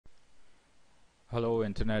Hello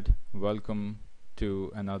Internet, welcome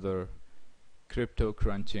to another crypto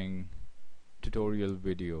crunching tutorial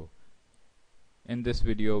video. In this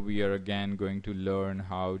video we are again going to learn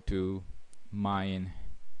how to mine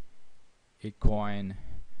a coin,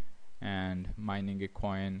 and mining a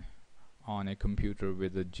coin on a computer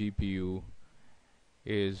with a GPU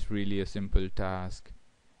is really a simple task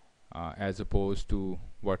as opposed to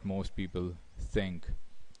what most people think.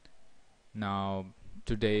 Now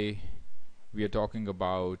today we are talking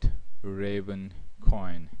about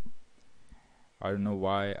RavenCoin. I don't know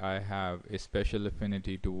why I have a special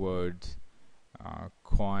affinity towards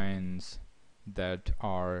coins that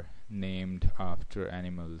are named after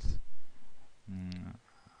animals.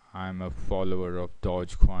 I'm a follower of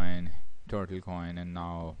Dogecoin, Turtlecoin, and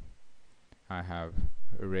now I have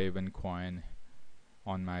RavenCoin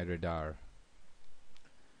on my radar.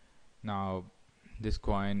 Now this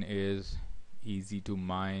coin is easy to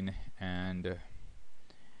mine, and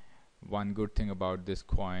one good thing about this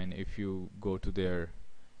coin, if you go to their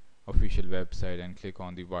official website and click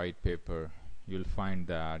on the white paper, you'll find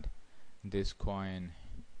that this coin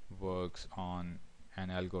works on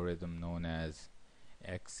an algorithm known as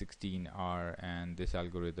X16R, and this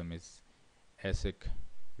algorithm is ASIC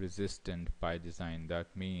resistant by design.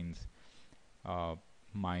 That means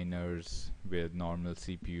miners with normal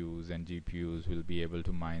CPUs and GPUs will be able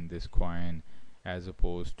to mine this coin, as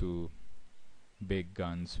opposed to big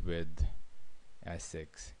guns with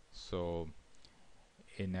ASICs. So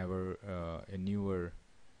a newer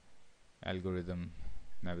algorithm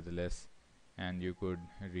nevertheless, and you could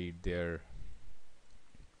read their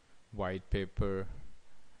white paper,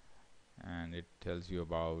 and it tells you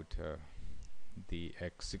about the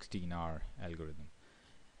X16R algorithm.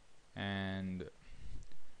 And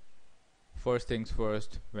first things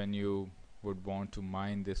first, when you would want to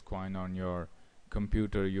mine this coin on your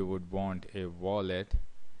computer, you would want a wallet.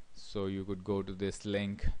 So you could go to this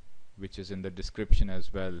link, which is in the description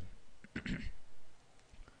as well.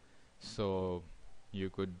 So you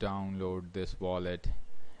could download this wallet,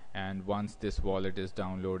 and once this wallet is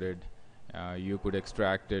downloaded, you could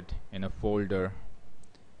extract it in a folder.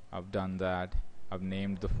 I've done that. I've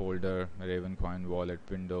named the folder RavenCoin Wallet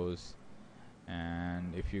Windows,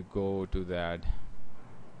 and if you go to that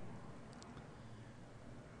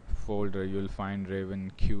folder, you'll find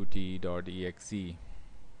ravenqt.exe.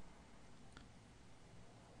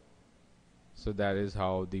 So that is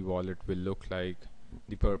how the wallet will look like.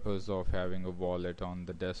 The purpose of having a wallet on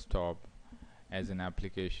the desktop as an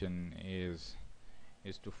application is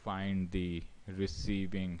to find the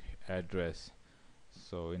receiving address.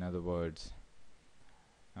 So in other words,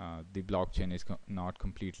 the blockchain is not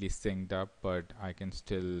completely synced up, but I can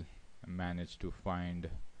still manage to find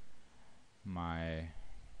my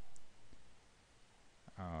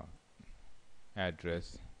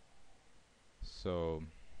address. So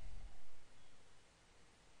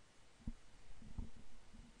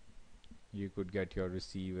you could get your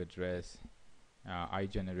receive address. I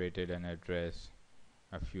generated an address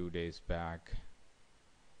a few days back.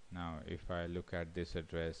 Now if I look at this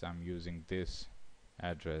address, I'm using this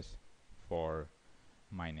address for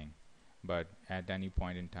mining, but at any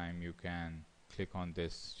point in time you can click on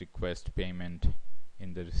this request payment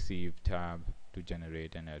in the receive tab to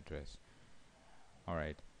generate an address.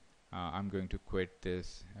 Alright, I'm going to quit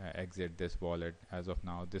this, exit this wallet. As of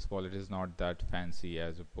now, this wallet is not that fancy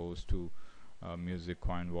as opposed to Music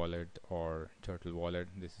Coin wallet or Turtle wallet.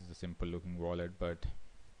 This is a simple looking wallet, but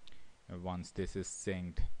once this is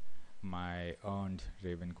synced, my earned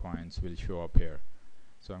Raven coins will show up here.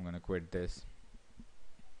 So I'm going to quit this,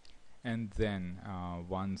 and then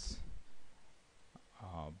once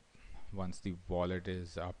the wallet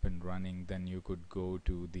is up and running, then you could go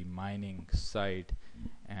to the mining site,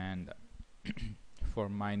 and for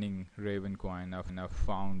mining RavenCoin, I've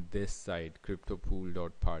found this site,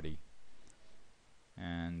 cryptopool.party,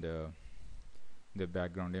 and the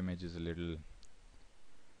background image is a little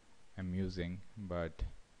amusing, but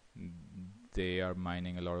they are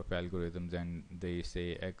mining a lot of algorithms, and they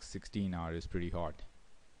say X16R is pretty hot.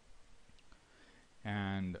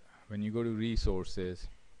 And when you go to resources,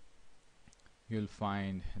 you'll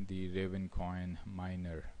find the RavenCoin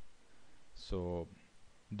miner. So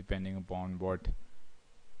depending upon what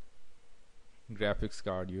graphics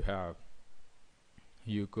card you have,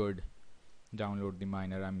 you could download the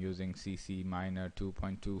miner. I'm using CC miner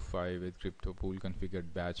 2.25 with CryptoPool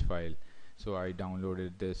configured batch file. So I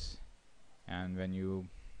downloaded this, and when you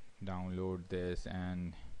download this,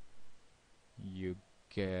 and you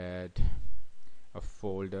get a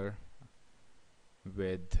folder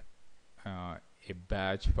with a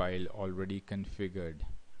batch file already configured,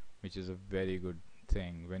 which is a very good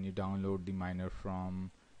thing. When you download the miner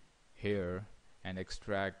from here and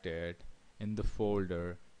extract it, in the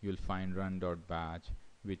folder you'll find run.batch,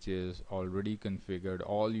 which is already configured.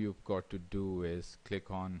 All you've got to do is click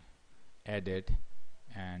on edit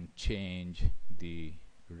and change the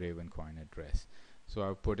RavenCoin address. So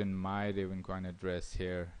I've put in my RavenCoin address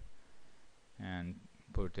here and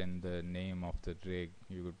put in the name of the rig.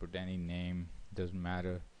 You could put any name, doesn't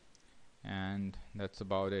matter, and that's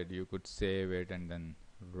about it. You could save it and then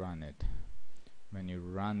run it. When you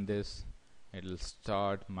run this, it'll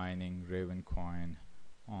start mining RavenCoin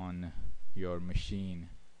on your machine,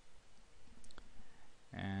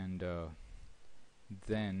 and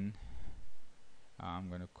then I'm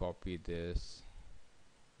gonna copy this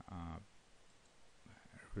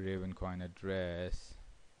RavenCoin address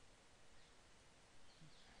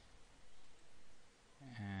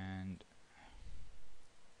and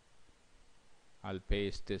I'll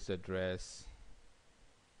paste this address.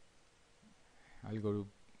 I'll go to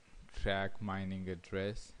track mining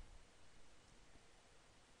address,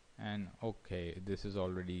 and okay, this is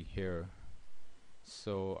already here.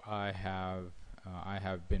 So I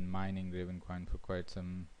have been mining RavenCoin for quite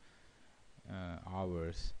some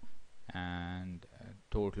hours, and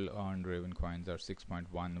total earned RavenCoins are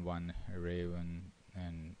 6.11 Raven,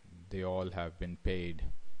 and they all have been paid.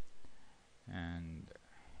 And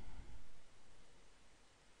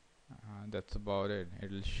that's about it.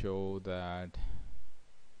 It'll show that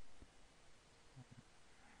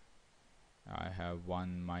I have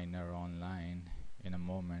one miner online in a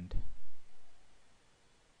moment,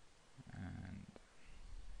 and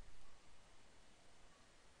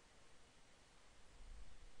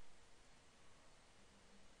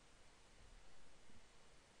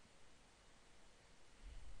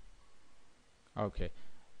okay,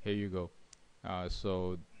 here you go.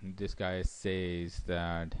 So this guy says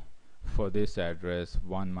that for this address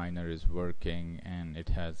one miner is working, and it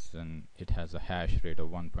has a hash rate of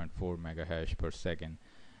 1.4 mega hash per second,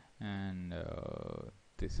 and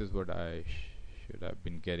this is what I should have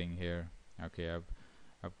been getting here. Okay,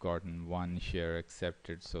 I've gotten one share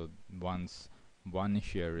accepted. So once one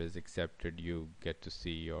share is accepted, you get to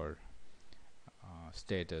see your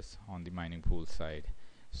status on the mining pool side.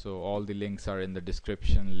 So all the links are in the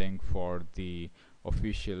description. Link for the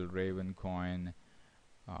official RavenCoin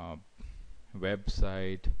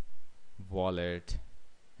website, wallet,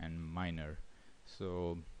 and miner.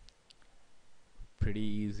 So pretty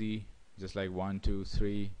easy, just like 1 2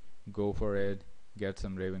 3, go for it, get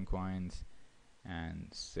some RavenCoins and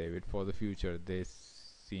save it for the future. They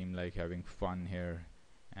seem like having fun here,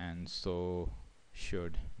 and so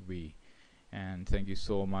should we. And thank you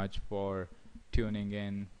so much for tuning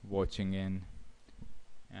in, watching in,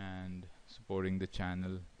 and supporting the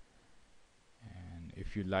channel. And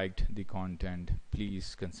if you liked the content,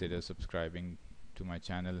 please consider subscribing to my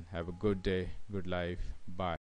channel. Have a good day, good life. Bye.